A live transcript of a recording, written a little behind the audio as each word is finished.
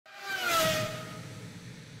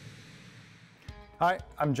Hi,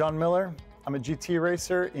 I'm Jon Miller. I'm a GT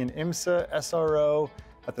racer in IMSA, SRO,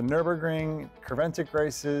 at the Nürburgring, Creventic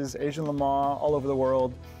races, Asian Le Mans, all over the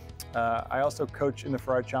world. I also coach in the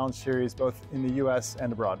Ferrari Challenge Series, both in the US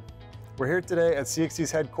and abroad. We're here today at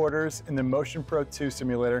CXC's headquarters in the Motion Pro 2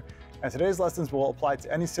 simulator, and today's lessons will apply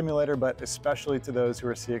to any simulator, but especially to those who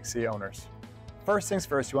are CXC owners. First things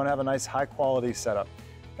first, you want to have a nice high quality setup.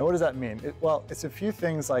 And what does that mean? Well, it's a few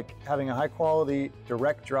things like having a high quality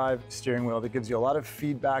direct drive steering wheel that gives you a lot of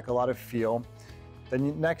feedback, a lot of feel.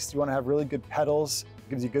 Then next, you want to have really good pedals,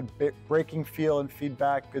 gives you good braking feel and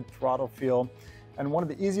feedback, good throttle feel. And one of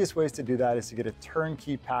the easiest ways to do that is to get a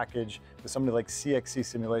turnkey package with somebody like CXC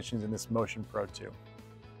Simulations in this Motion Pro 2.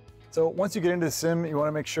 So once you get into the sim, you want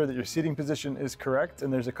to make sure that your seating position is correct,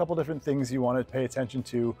 and there's a couple different things you want to pay attention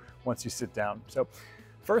to once you sit down. So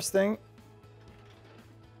first thing,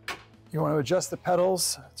 you want to adjust the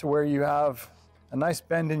pedals to where you have a nice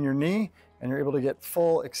bend in your knee and you're able to get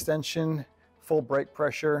full extension, full brake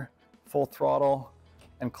pressure, full throttle,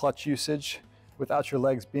 and clutch usage without your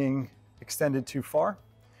legs being extended too far.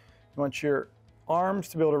 You want your arms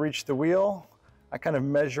to be able to reach the wheel. I kind of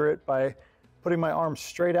measure it by putting my arms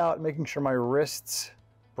straight out, making sure my wrists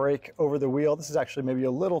break over the wheel. This is actually maybe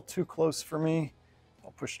a little too close for me.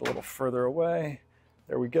 I'll push it a little further away.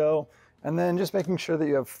 There we go. And then just making sure that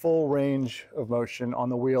you have full range of motion on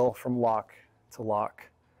the wheel from lock to lock.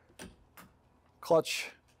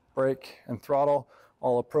 Clutch, brake, and throttle,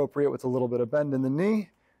 all appropriate with a little bit of bend in the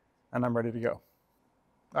knee, and I'm ready to go.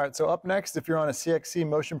 All right, so up next, if you're on a CXC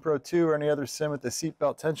Motion Pro 2 or any other sim with the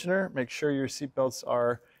seatbelt tensioner, make sure your seatbelts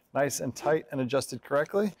are nice and tight and adjusted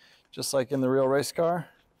correctly, just like in the real race car.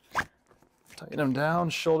 Tighten them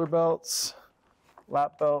down, shoulder belts,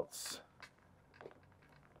 lap belts,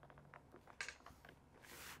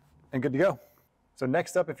 and good to go. So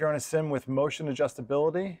next up, if you're on a sim with motion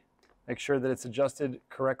adjustability, make sure that it's adjusted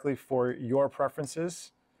correctly for your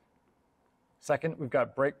preferences. Second, we've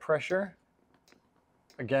got brake pressure.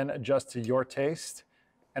 Again, adjust to your taste.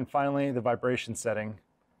 And finally, the vibration setting.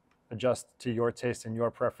 Adjust to your taste and your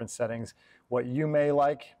preference settings. What you may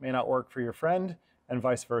like may not work for your friend, and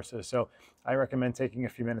vice versa. So I recommend taking a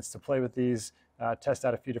few minutes to play with these, test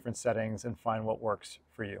out a few different settings, and find what works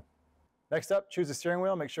for you. Next up, choose a steering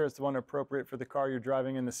wheel. Make sure it's the one appropriate for the car you're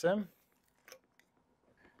driving in the sim.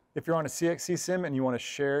 If you're on a CXC sim and you want to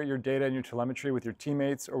share your data and your telemetry with your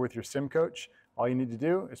teammates or with your sim coach, all you need to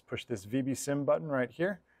do is push this VB Sim button right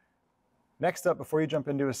here. Next up, before you jump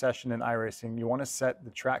into a session in iRacing, you want to set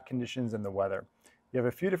the track conditions and the weather. You have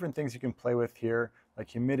a few different things you can play with here, like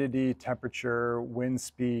humidity, temperature, wind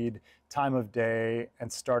speed, time of day, and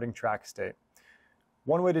starting track state.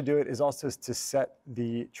 One way to do it is also to set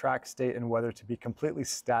the track state and weather to be completely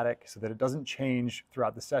static so that it doesn't change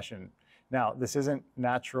throughout the session. Now, this isn't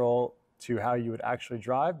natural to how you would actually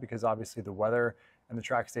drive because obviously the weather and the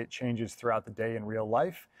track state changes throughout the day in real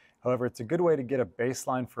life. However, it's a good way to get a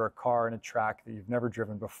baseline for a car and a track that you've never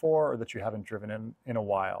driven before or that you haven't driven in a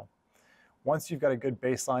while. Once you've got a good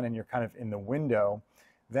baseline and you're kind of in the window,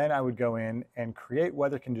 then I would go in and create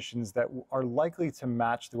weather conditions that are likely to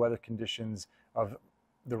match the weather conditions of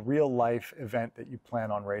the real life event that you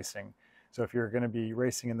plan on racing. So if you're going to be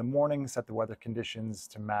racing in the morning, set the weather conditions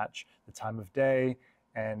to match the time of day.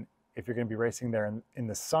 And if you're going to be racing there in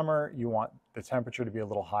the summer, you want the temperature to be a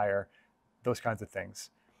little higher, those kinds of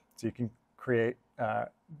things. So you can create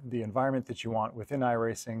the environment that you want within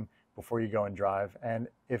iRacing before you go and drive. And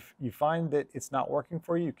if you find that it's not working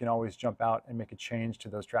for you, you can always jump out and make a change to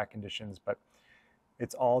those track conditions, but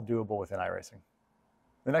it's all doable within iRacing.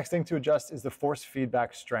 The next thing to adjust is the force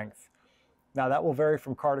feedback strength. Now that will vary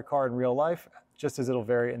from car to car in real life, just as it'll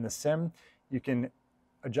vary in the sim. You can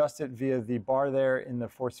adjust it via the bar there in the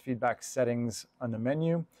force feedback settings on the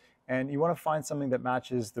menu. And you want to find something that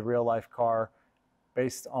matches the real life car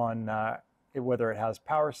based on whether it has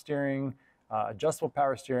power steering, adjustable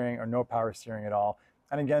power steering, or no power steering at all.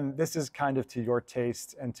 And again, this is kind of to your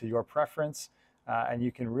taste and to your preference. And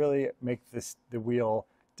you can really make the wheel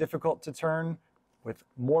difficult to turn with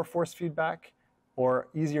more force feedback, or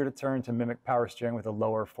easier to turn to mimic power steering with a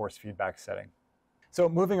lower force feedback setting. So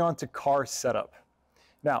moving on to car setup.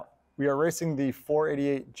 Now, we are racing the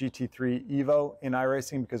 488 GT3 Evo in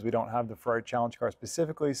iRacing because we don't have the Ferrari Challenge car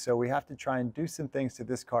specifically, so we have to try and do some things to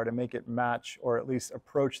this car to make it match or at least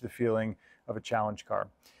approach the feeling of a challenge car.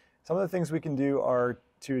 Some of the things we can do are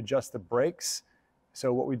to adjust the brakes.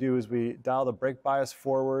 So what we do is we dial the brake bias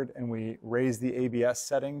forward and we raise the ABS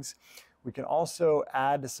settings. We can also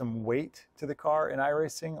add some weight to the car in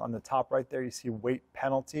iRacing. On the top right there, you see weight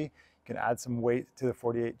penalty. You can add some weight to the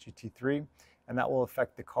 48 GT3. and that will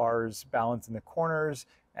affect the car's balance in the corners,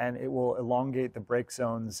 and it will elongate the brake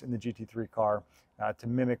zones in the GT3 car to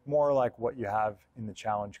mimic more like what you have in the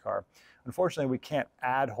Challenge car. Unfortunately, we can't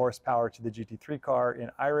add horsepower to the GT3 car in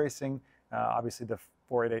iRacing. Obviously, the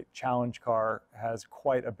 488 Challenge car has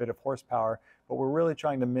quite a bit of horsepower, but we're really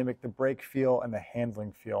trying to mimic the brake feel and the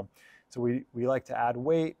handling feel. So we like to add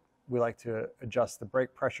weight. We like to adjust the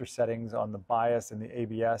brake pressure settings on the bias and the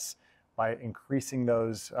ABS by increasing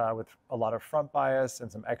those with a lot of front bias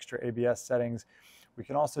and some extra ABS settings. We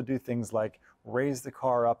can also do things like raise the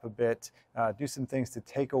car up a bit, do some things to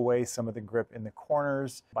take away some of the grip in the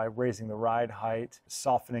corners by raising the ride height,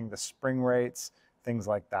 softening the spring rates, things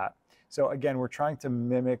like that. So again, we're trying to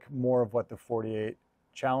mimic more of what the 48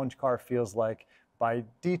 Challenge car feels like by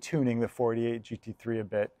detuning the 48 GT3 a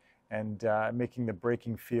bit and making the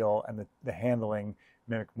braking feel and the handling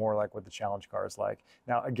mimic more like what the Challenge car is like.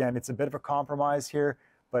 Now, again, it's a bit of a compromise here,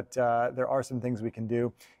 but there are some things we can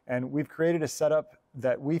do. And we've created a setup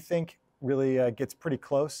that we think really gets pretty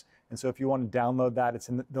close. And so if you want to download that,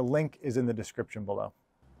 the link is in the description below.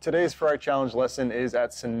 Today's Ferrari Challenge lesson is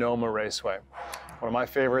at Sonoma Raceway, one of my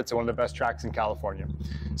favorites and one of the best tracks in California.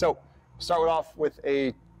 So start off with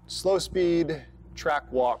a slow speed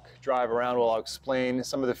track walk drive around while I'll explain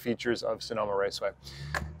some of the features of Sonoma Raceway.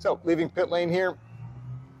 So leaving pit lane here,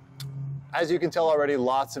 as you can tell already,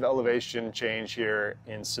 lots of elevation change here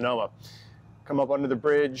in Sonoma. Come up under the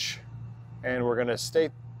bridge, and we're gonna stay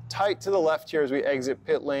tight to the left here as we exit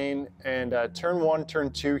pit lane, and turn 1,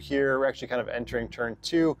 turn 2 here. We're actually kind of entering turn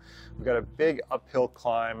 2. We've got a big uphill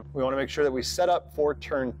climb. We wanna make sure that we set up for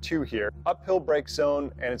turn 2 here. Uphill brake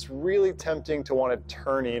zone, and it's really tempting to wanna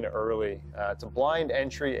turn in early. It's a blind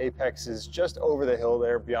entry. Apex is just over the hill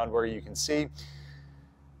there beyond where you can see.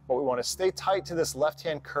 But we wanna stay tight to this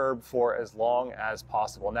left-hand curb for as long as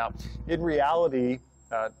possible. Now, in reality,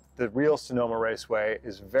 the real Sonoma Raceway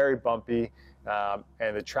is very bumpy,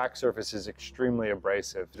 and the track surface is extremely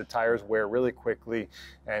abrasive. The tires wear really quickly,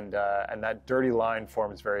 and that dirty line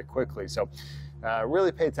forms very quickly. So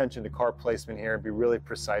really pay attention to car placement here and be really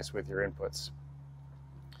precise with your inputs.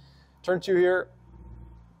 Turn 2 here,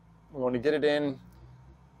 we want to get it in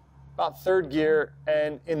about 3rd gear,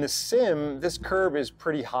 and in the sim, this curb is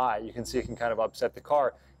pretty high. You can see it can kind of upset the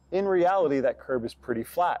car. In reality, that curb is pretty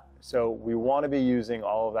flat. So we want to be using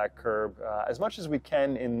all of that curb as much as we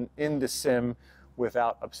can in the sim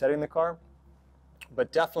without upsetting the car.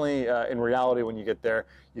 But definitely in reality, when you get there,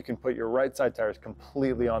 you can put your right side tires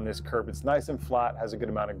completely on this curb. It's nice and flat, has a good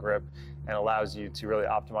amount of grip, and allows you to really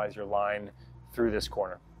optimize your line through this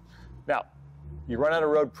corner. Now, you run out of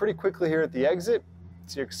road pretty quickly here at the exit.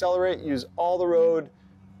 So you accelerate, use all the road,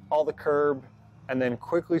 all the curb, and then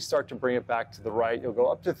quickly start to bring it back to the right. You'll go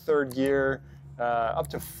up to 3rd gear, up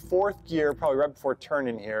to 4th gear, probably right before turn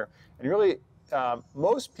in here. And really,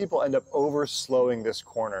 most people end up over slowing this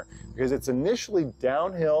corner because it's initially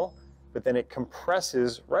downhill, but then it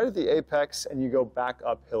compresses right at the apex and you go back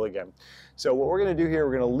uphill again. So what we're gonna do here,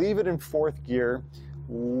 we're gonna leave it in 4th gear,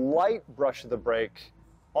 light brush of the brake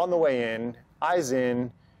on the way in, eyes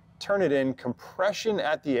in, turn it in, compression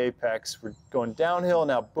at the apex. We're going downhill,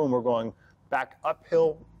 now boom, we're going back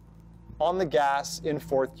uphill on the gas in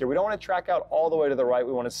 4th gear. We don't want to track out all the way to the right.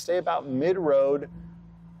 We want to stay about mid-road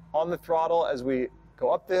on the throttle as we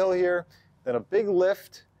go up the hill here, then a big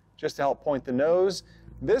lift just to help point the nose.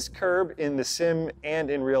 This curb in the sim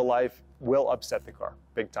and in real life will upset the car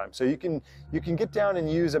big time. So you can get down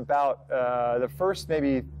and use about the first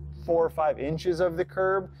maybe 4 or 5 inches of the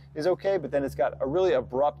curb is okay, but then it's got a really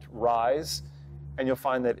abrupt rise, and you'll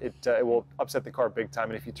find that it will upset the car big time.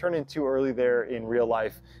 And if you turn in too early there in real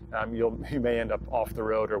life, you may end up off the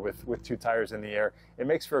road or with 2 tires in the air. It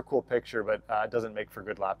makes for a cool picture, but it doesn't make for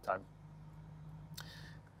good lap time.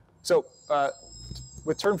 So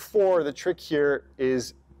with turn 4, the trick here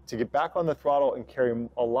is to get back on the throttle and carry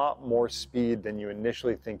a lot more speed than you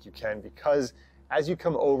initially think you can, because as you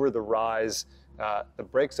come over the rise, the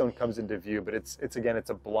brake zone comes into view, but it's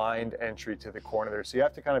a blind entry to the corner there. So you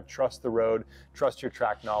have to kind of trust the road, trust your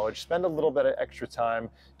track knowledge, spend a little bit of extra time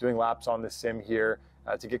doing laps on the sim here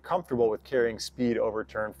to get comfortable with carrying speed over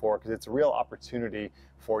turn 4, because it's a real opportunity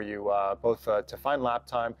for you both to find lap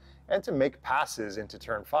time and to make passes into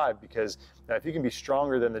turn 5, because if you can be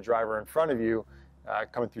stronger than the driver in front of you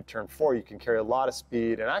coming through turn 4, you can carry a lot of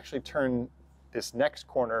speed and actually turn this next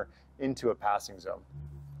corner into a passing zone.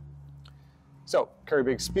 So carry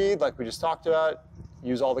big speed like we just talked about,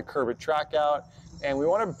 use all the curb at track out, and we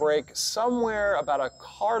want to brake somewhere about a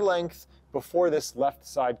car length before this left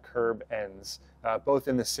side curb ends, both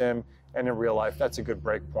in the sim and in real life. That's a good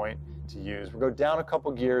brake point to use. We'll go down a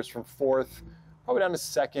couple gears from 4th, probably down to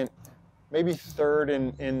 2nd, maybe third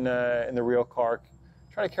in the real car.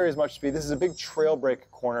 Trying to carry as much speed. This is a big trail brake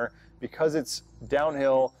corner. Because it's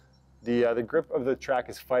downhill, the grip of the track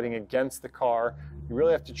is fighting against the car. You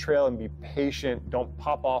really have to trail and be patient. Don't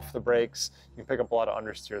pop off the brakes. You can pick up a lot of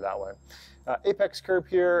understeer that way. Apex curb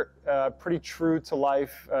here, pretty true to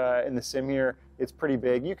life in the sim here. It's pretty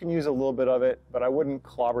big. You can use a little bit of it, but I wouldn't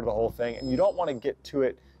clobber the whole thing. And you don't want to get to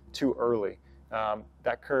it too early.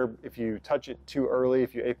 That curb, if you touch it too early,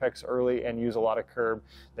 if you apex early and use a lot of curb,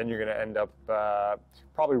 then you're going to end up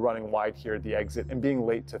probably running wide here at the exit and being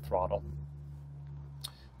late to throttle.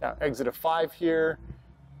 Now, exit of 5 here.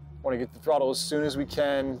 Want to get the throttle as soon as we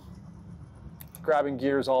can. Grabbing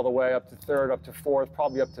gears all the way up to 3rd, up to 4th,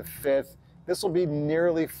 probably up to 5th. This will be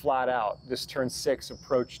nearly flat out, this turn 6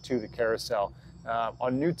 approach to the carousel.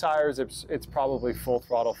 On new tires, it's probably full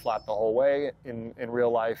throttle flat the whole way in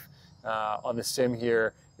real life. On the sim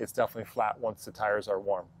here, it's definitely flat once the tires are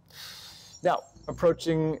warm. Now,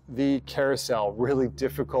 approaching the carousel, really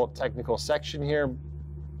difficult technical section here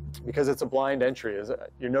because it's a blind entry.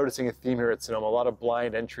 You're noticing a theme here at Sonoma, a lot of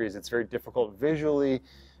blind entries. It's very difficult visually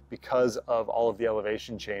because of all of the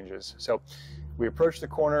elevation changes. So we approach the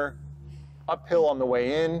corner, uphill on the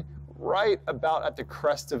way in, right about at the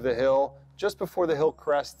crest of the hill, just before the hill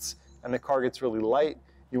crests and the car gets really light,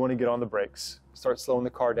 you want to get on the brakes. Start slowing the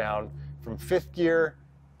car down from 5th gear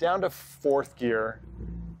down to 4th gear.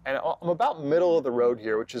 And I'm about middle of the road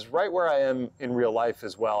here, which is right where I am in real life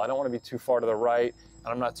as well. I don't want to be too far to the right,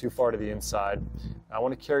 and I'm not too far to the inside. I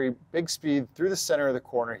want to carry big speed through the center of the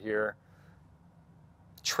corner here,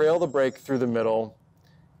 trail the brake through the middle,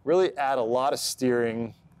 really add a lot of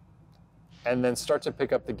steering, and then start to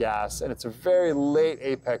pick up the gas. And it's a very late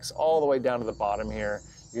apex all the way down to the bottom here.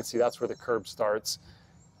 You can see that's where the curb starts.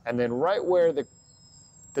 And then right where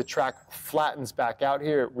the track flattens back out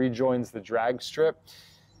here, it rejoins the drag strip.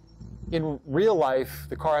 In real life,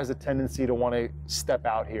 the car has a tendency to want to step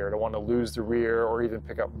out here, to want to lose the rear or even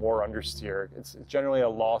pick up more understeer. It's generally a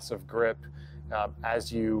loss of grip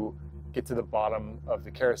as you get to the bottom of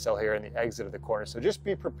the carousel here and the exit of the corner. So just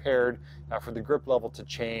be prepared for the grip level to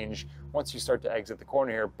change once you start to exit the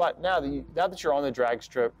corner here. But now that you're on the drag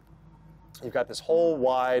strip, you've got this whole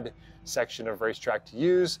wide section of racetrack to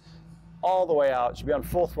use all the way out. It should be on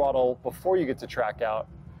full throttle before you get to track out,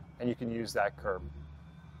 and you can use that curb.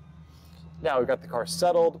 Now we've got the car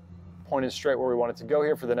settled, pointed straight where we want it to go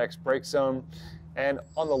here for the next brake zone. And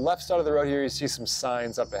on the left side of the road here, you see some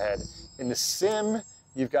signs up ahead. In the sim,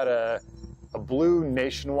 you've got a blue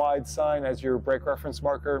nationwide sign as your brake reference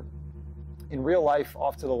marker. In real life,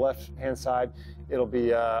 off to the left-hand side, it'll be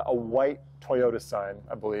a white Toyota sign,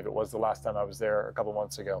 I believe it was the last time I was there a couple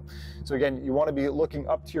months ago. So again, you want to be looking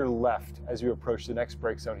up to your left as you approach the next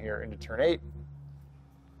brake zone here into turn 8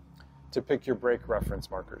 to pick your brake reference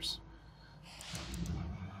markers.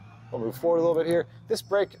 We'll move forward a little bit here. This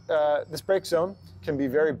brake zone can be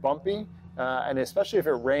very bumpy, and especially if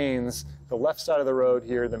it rains, the left side of the road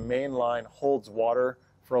here, the main line holds water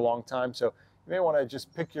for a long time. So you may want to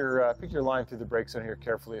just pick your line through the brake zone here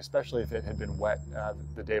carefully, especially if it had been wet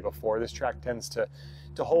the day before. This track tends to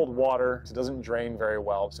hold water. It doesn't drain very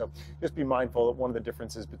well. So just be mindful that one of the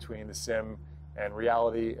differences between the sim and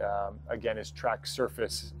reality, again, is track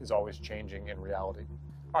surface is always changing in reality.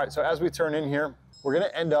 All right, so as we turn in here, we're going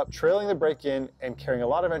to end up trailing the brake in and carrying a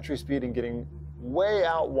lot of entry speed and getting way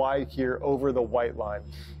out wide here over the white line.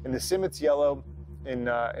 In the sim, it's yellow. In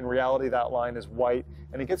reality, that line is white,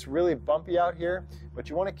 and it gets really bumpy out here, but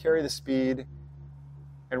you want to carry the speed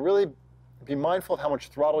and really be mindful of how much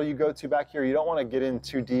throttle you go to back here. You don't want to get in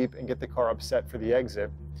too deep and get the car upset for the exit.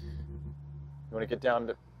 You want to get down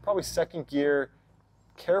to probably 2nd gear,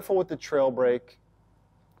 careful with the trail brake,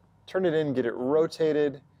 turn it in, get it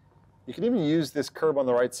rotated. You can even use this curb on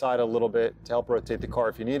the right side a little bit to help rotate the car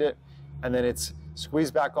if you need it, and then it's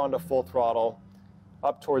squeezed back onto full throttle,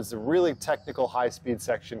 up towards the really technical high-speed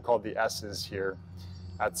section called the S's here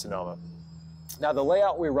at Sonoma. Now, the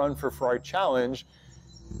layout we run for Ferrari Challenge,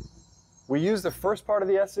 we use the first part of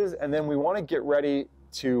the S's, and then we want to get ready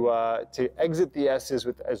to exit the S's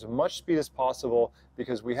with as much speed as possible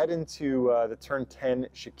because we head into the turn 10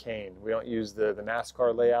 chicane. We don't use the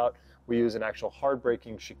NASCAR layout. We use an actual hard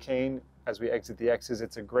braking chicane as we exit the X's.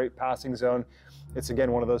 It's a great passing zone. It's,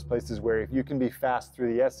 again, one of those places where if you can be fast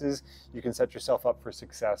through the S's, you can set yourself up for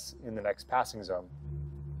success in the next passing zone.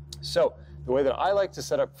 So the way that I like to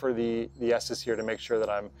set up for the S's here to make sure that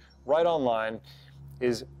I'm right on line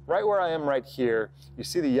is right where I am right here. You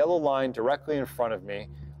see the yellow line directly in front of me.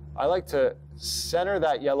 I like to center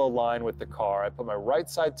that yellow line with the car. I put my right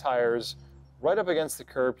side tires right up against the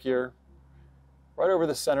curb here, right over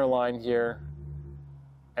the center line here,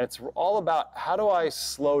 And it's all about how do I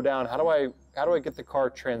slow down, how do I get the car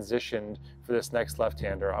transitioned for this next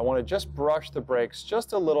left-hander. I want to just brush the brakes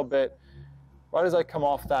just a little bit right as I come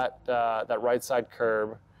off that right side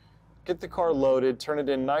curb. Get the car loaded, turn it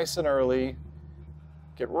in nice and early,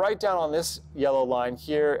 get right down on this yellow line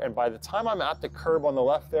here, and by the time I'm at the curb on the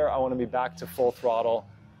left there, I want to be back to full throttle,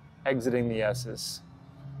 exiting the S's.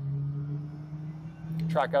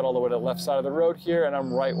 Track out all the way to the left side of the road here, and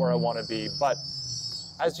I'm right where I want to be. But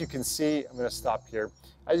as you can see, I'm going to stop here.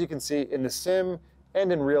 As you can see, in the sim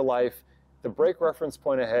and in real life, the brake reference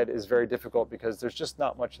point ahead is very difficult because there's just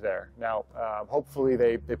not much there. Now, hopefully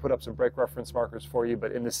they put up some brake reference markers for you,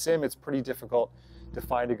 but in the sim, it's pretty difficult to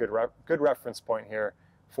find a good reference point here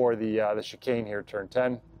for the chicane here, turn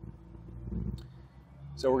 10.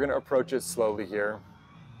 So we're going to approach it slowly here.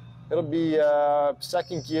 It'll be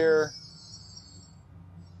second gear,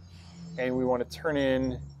 and we want to turn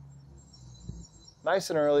in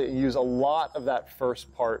nice and early and use a lot of that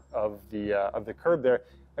first part of the curb there.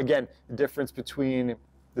 Again, the difference between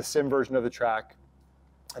the sim version of the track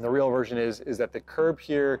and the real version is that the curb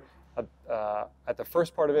here at the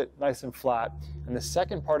first part of it, nice and flat, and the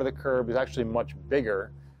second part of the curb is actually much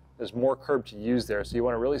bigger. There's more curb to use there, so you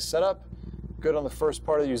want to really set up good on the first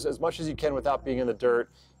part, use as much as you can without being in the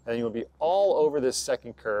dirt, and you'll be all over this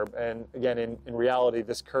second curb. And again, in reality,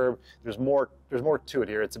 this curb, there's more to it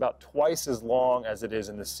here. It's about twice as long as it is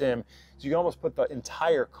in the sim, so you can almost put the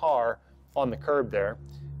entire car on the curb there.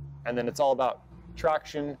 And then it's all about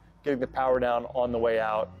traction, getting the power down on the way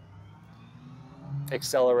out,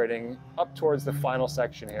 accelerating up towards the final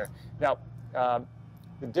section here. Now,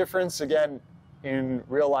 the difference, again, in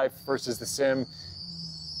real life versus the sim,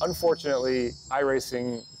 unfortunately,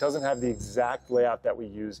 iRacing doesn't have the exact layout that we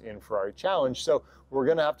use in Ferrari Challenge, so we're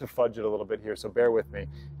going to have to fudge it a little bit here, so bear with me.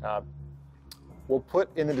 We'll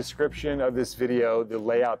put in the description of this video the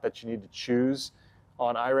layout that you need to choose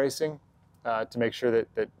on iRacing to make sure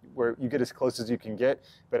that where you get as close as you can get.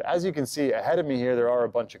 But as you can see ahead of me here, there are a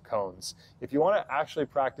bunch of cones. If you want to actually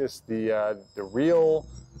practice the real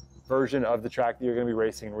version of the track that you're going to be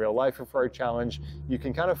racing in real life for Ferrari Challenge, you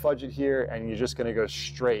can kind of fudge it here, and you're just going to go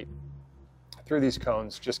straight through these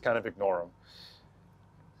cones, just kind of ignore them.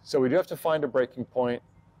 So we do have to find a braking point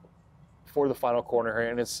for the final corner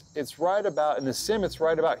here, and it's right about, in the sim, it's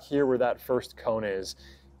right about here where that first cone is.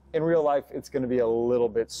 In real life, it's going to be a little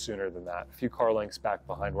bit sooner than that, a few car lengths back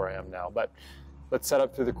behind where I am now. But let's set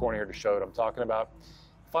up through the corner here to show what I'm talking about.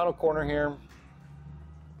 Final corner here.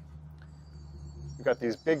 We've got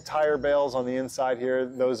these big tire bales on the inside here.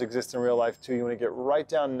 Those exist in real life too. You want to get right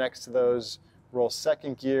down next to those, roll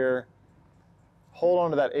second gear, hold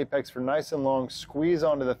onto that apex for nice and long, squeeze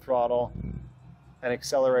onto the throttle, and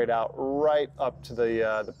accelerate out right up to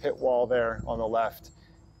the pit wall there on the left.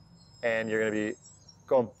 And you're going to be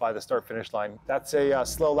going by the start-finish line. That's a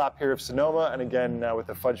slow lap here of Sonoma, and again, with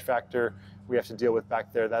the fudge factor we have to deal with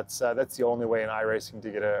back there, that's the only way in iRacing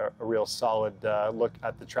to get a real solid look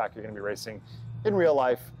at the track you're going to be racing in real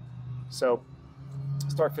life. So,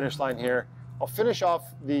 start-finish line here. I'll finish off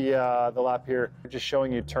the lap here, just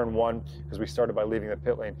showing you turn 1, because we started by leaving the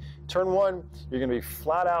pit lane. Turn 1, you're going to be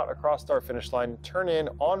flat out across start-finish line, turn in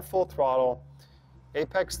on full throttle,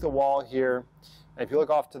 apex the wall here. And if you look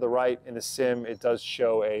off to the right in the sim, it does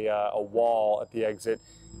show a wall at the exit.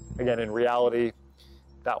 Again, in reality,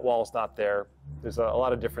 that wall's not there. There's a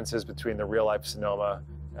lot of differences between the real-life Sonoma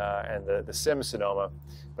and the sim Sonoma,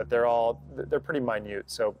 but they're pretty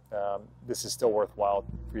minute. So this is still worthwhile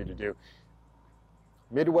for you to do.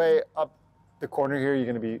 Midway up the corner here, you're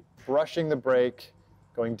going to be brushing the brake,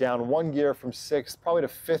 going down 1 gear from 6th, probably to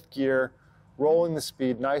 5th gear, rolling the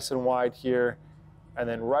speed nice and wide here. And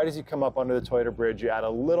then right as you come up under the Toyota bridge, you add a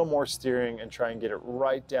little more steering and try and get it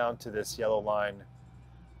right down to this yellow line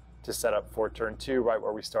to set up for turn 2, right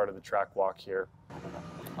where we started the track walk here.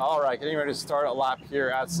 All right, getting ready to start a lap here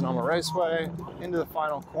at Sonoma Raceway. Into the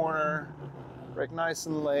final corner, brake nice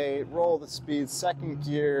and late, roll the speed, second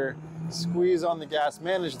gear, squeeze on the gas,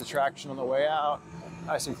 manage the traction on the way out,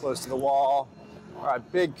 nice and close to the wall. All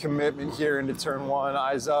right, big commitment here into turn 1,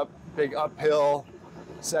 eyes up, big uphill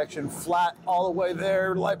section, flat all the way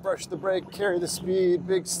there, light brush the brake, carry the speed,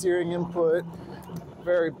 big steering input,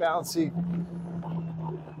 very bouncy.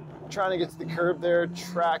 Trying to get to the curb there.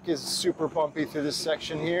 Track is super bumpy through this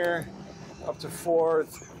section here. Up to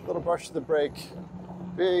 4th, little brush to the brake,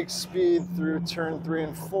 big speed through turn 3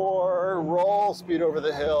 and 4, roll speed over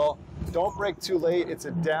the hill. Don't brake too late, it's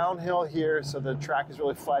a downhill here, so the track is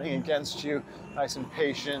really fighting against you. Nice and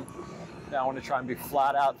patient. Now I want to try and be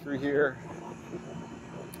flat out through here.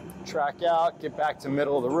 Track out, get back to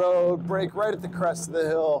middle of the road, brake right at the crest of the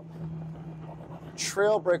hill.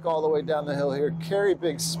 trail brake all the way down the hill here, carry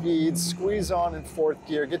big speed, squeeze on in fourth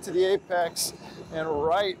gear, get to the apex, and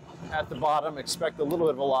right at the bottom, expect a little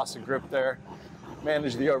bit of a loss of grip there.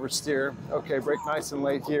 Manage the oversteer. Okay, brake nice and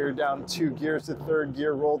late here, down 2 gears to third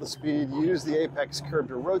gear, roll the speed, use the apex curve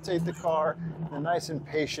to rotate the car, and nice and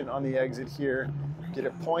patient on the exit here. Get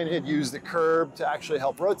it pointed, use the curb to actually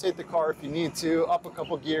help rotate the car if you need to, up a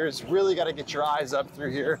couple gears, really gotta get your eyes up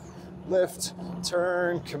through here. Lift,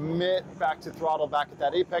 turn, commit, back to throttle, back at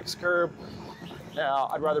that apex curb. Now,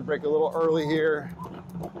 I'd rather brake a little early here,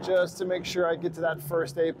 just to make sure I get to that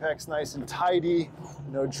first apex nice and tidy,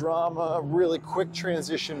 no drama, really quick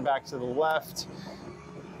transition back to the left,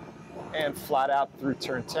 and flat out through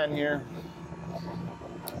turn 10 here.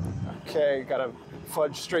 Okay, gotta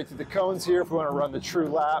fudge straight through the cones here if we wanna run the true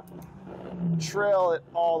lap. Trail it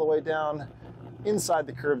all the way down inside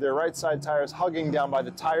the curve there, right side tires hugging down by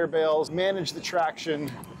the tire bales, manage the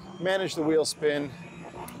traction, manage the wheel spin,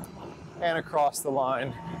 and across the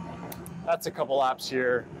line. That's a couple laps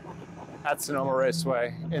here at Sonoma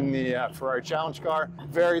Raceway in the Ferrari Challenge car.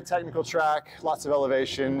 Very technical track, lots of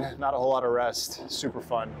elevation, not a whole lot of rest, super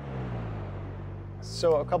fun.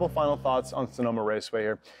 So a couple final thoughts on Sonoma Raceway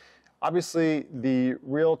here. Obviously, the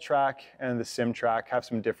real track and the sim track have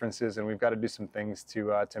some differences, and we've got to do some things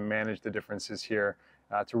to manage the differences here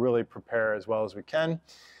to really prepare as well as we can.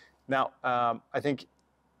 Now, I think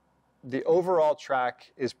the overall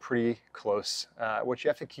track is pretty close. What you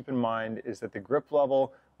have to keep in mind is that the grip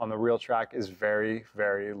level on the real track is very,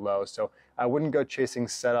 very low. So I wouldn't go chasing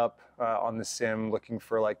setup on the sim looking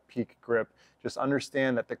for like peak grip. Just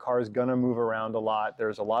understand that the car is gonna move around a lot.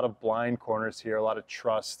 There's a lot of blind corners here, a lot of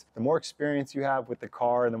trust. The more experience you have with the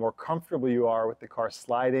car and the more comfortable you are with the car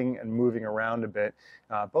sliding and moving around a bit,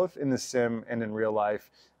 both in the sim and in real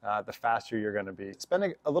life, the faster you're gonna be.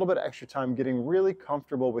 Spending a little bit of extra time getting really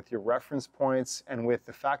comfortable with your reference points and with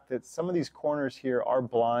the fact that some of these corners here are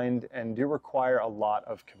blind and do require a lot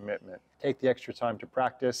of commitment. Take the extra time to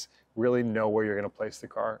practice, really know where you're gonna place the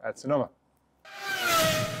car at Sonoma.